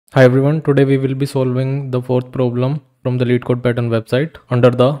Hi everyone, today we will be solving the fourth problem from the LeetCode pattern website under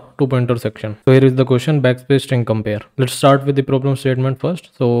the two-pointer section. So here is the question, backspace string compare. Let's start with the problem statement first.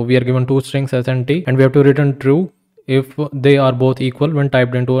 So we are given two strings s and t and we have to return true if they are both equal when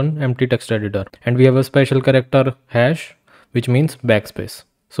typed into an empty text editor. And we have a special character hash which means backspace.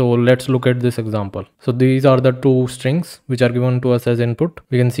 So let's look at this example. So these are the two strings which are given to us as input.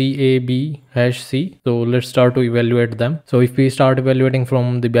 We can see a, b, hash, c. So let's start to evaluate them. So if we start evaluating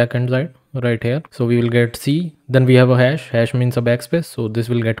from the backend side right here, so we will get c, then we have a hash means a backspace. So this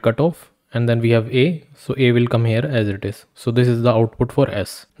will get cut off. And then we have a, so a will come here as it is. So this is the output for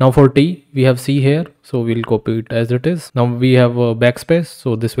s. Now for t, we have c here, so we'll copy it as it is. Now we have a backspace,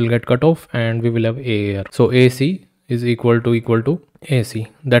 so this will get cut off and we will have a here. So ac is equal to AC.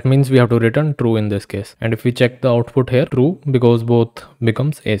 That means we have to return true in this case. And if we check the output here, true, because both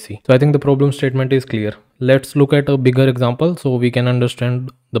becomes AC. So I think the problem statement is clear. Let's look at a bigger example so we can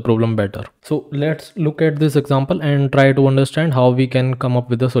understand the problem better. So let's look at this example and try to understand how we can come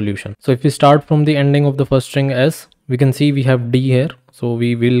up with a solution. So if we start from the ending of the first string S, we can see we have D here. So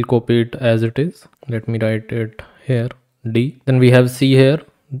we will copy it as it is. Let me write it here, D. Then we have C here.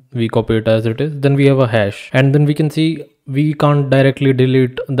 We copy it as it is. Then we have a hash, and then we can see we can't directly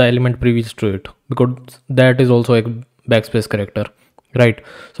delete the element previous to it because that is also a backspace character, right?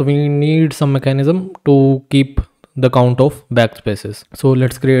 So we need some mechanism to keep the count of backspaces. So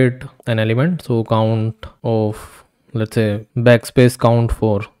let's create an element. So count of, let's say, backspace count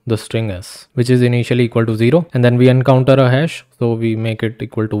for the string s, which is initially equal to 0, and then we encounter a hash, so we make it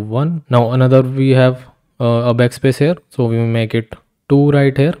equal to 1. Now another, we have a backspace here, so we make it 2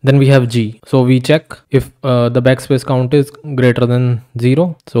 right here. Then we have g, so we check if the backspace count is greater than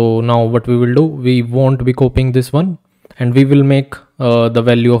 0. So now what we will do, we won't be copying this one and we will make the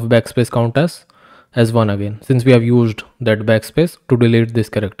value of backspace count as 1 again, since we have used that backspace to delete this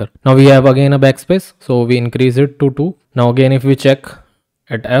character. Now we have again a backspace, so we increase it to 2. Now again, if we check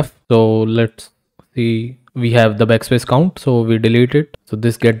at f, so let's see, we have the backspace count, so we delete it, so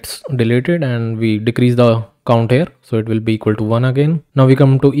this gets deleted and we decrease the count here, so it will be equal to 1 again. Now we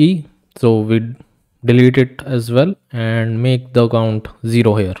come to e, so we delete it as well and make the count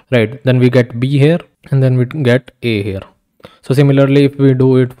 0 here, right? Then we get b here and then we get a here. So similarly, if we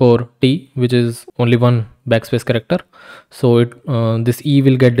do it for t, which is only one backspace character, so it this e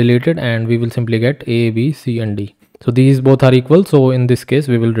will get deleted and we will simply get a, b, c and d. So these both are equal, so in this case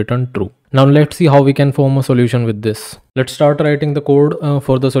we will return true. Now let's see how we can form a solution with this. Let's start writing the code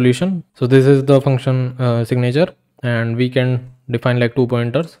for the solution. So this is the function signature, and we can define like 2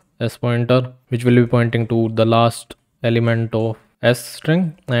 pointers. S pointer, which will be pointing to the last element of S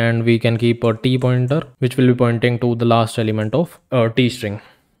string, and we can keep a T pointer, which will be pointing to the last element of T string,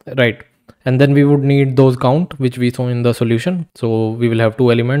 right? And then we would need those count which we saw in the solution. So we will have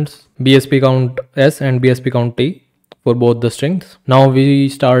two elements, BSP count S and BSP count T for both the strings. Now we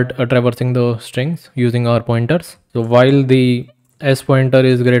start traversing the strings using our pointers. So while the S pointer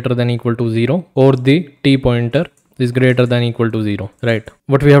is greater than equal to 0 or the T pointer is greater than equal to 0, right?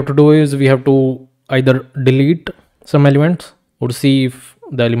 What we have to do is we have to either delete some elements or see if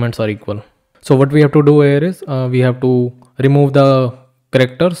the elements are equal. So what we have to do here is we have to remove the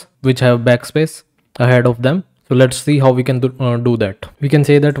characters which have backspace ahead of them. So let's see how we can do that. We can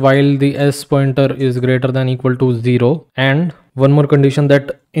say that while the S pointer is greater than equal to 0, and one more condition,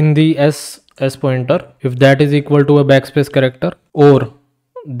 that in the S pointer, if that is equal to a backspace character or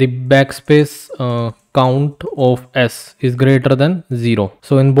the backspace count of S is greater than 0.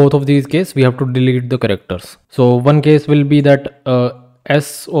 So in both of these cases, we have to delete the characters. So one case will be that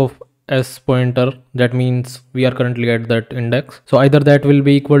S of S pointer, that means we are currently at that index. So either that will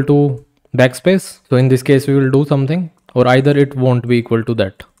be equal to backspace. So in this case, we will do something, or either it won't be equal to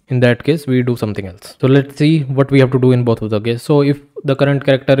that. In that case, we do something else. So let's see what we have to do in both of the cases. So if the current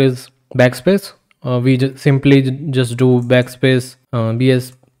character is backspace, we simply just do backspace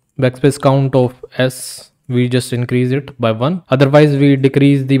backspace count of S, we just increase it by 1. Otherwise we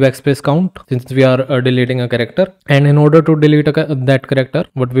decrease the backspace count since we are deleting a character. And in order to delete that character,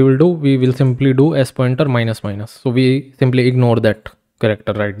 what we will do, we will simply do S pointer minus minus. So we simply ignore that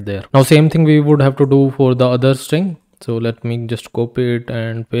character right there. Now same thing we would have to do for the other string. So let me just copy it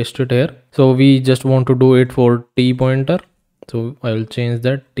and paste it here. So we just want to do it for T pointer. So I will change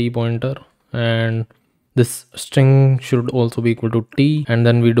that T pointer, and this string should also be equal to T, and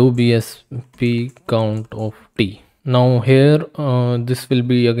then we do BSP count of T. Now here this will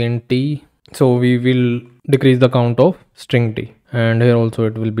be again T, so we will decrease the count of string T, and here also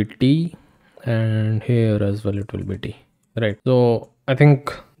it will be T, and here as well it will be T, right? So I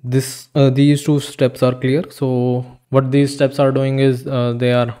think this these two steps are clear. So what these steps are doing is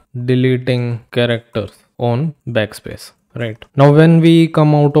they are deleting characters on backspace. Right now, when we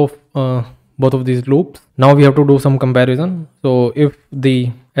come out of both of these loops, now we have to do some comparison. So if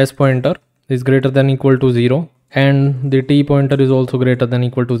the s pointer is greater than equal to 0 and the t pointer is also greater than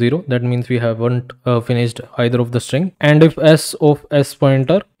equal to 0, that means we haven't finished either of the string. And if s of s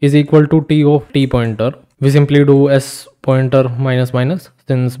pointer is equal to t of t pointer, we simply do s pointer minus minus,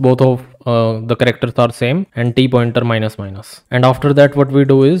 since both of the characters are same, and t pointer minus minus. And after that, what we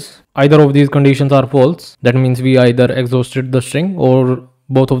do is either of these conditions are false, that means we either exhausted the string or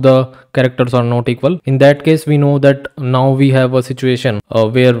both of the characters are not equal. In that case, we know that now we have a situation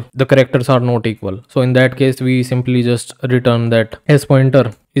where the characters are not equal. So in that case, we simply just return that s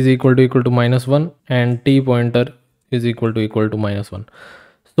pointer is equal to -1 and t pointer is equal to -1.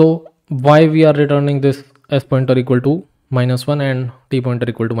 So why we are returning this s pointer equal to -1 and t pointer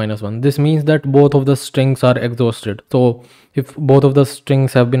equal to -1? This means that both of the strings are exhausted. So if both of the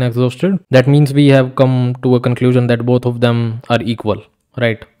strings have been exhausted, that means we have come to a conclusion that both of them are equal,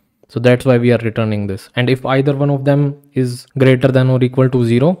 right? So that's why we are returning this. And if either one of them is greater than or equal to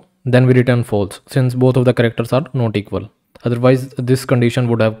 0, then we return false, since both of the characters are not equal. Otherwise this condition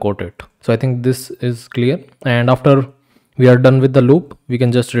would have caught it. So I think this is clear. And after we are done with the loop, we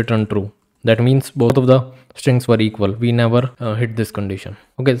can just return true. That means both of the strings were equal. We never hit this condition.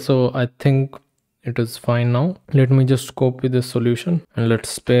 Okay, so I think it is fine now. Let me just copy this solution and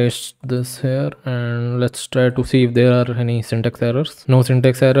let's paste this here, and let's try to see if there are any syntax errors. No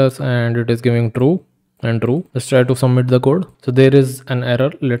syntax errors, and it is giving true and true. Let's try to submit the code. So there is an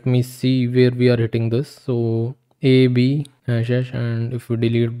error. Let me see where we are hitting this. So a, b, hash, and if we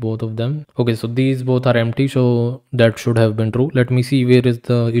delete both of them. Okay, so these both are empty, so that should have been true. Let me see where is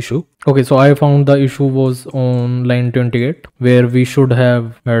the issue. Okay, so I found the issue was on line 28, where we should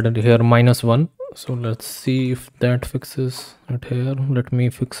have added here -1. So let's see if that fixes it here. Let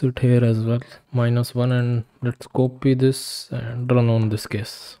me fix it here as well, -1, and let's copy this and run on this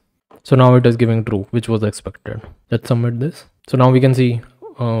case. So now it is giving true, which was expected. Let's submit this. So now we can see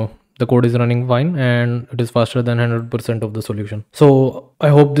the code is running fine and it is faster than 100% of the solution. So I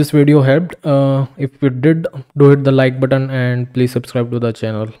hope this video helped. If it did, do hit the like button and please subscribe to the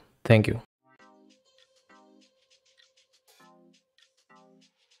channel. Thank you.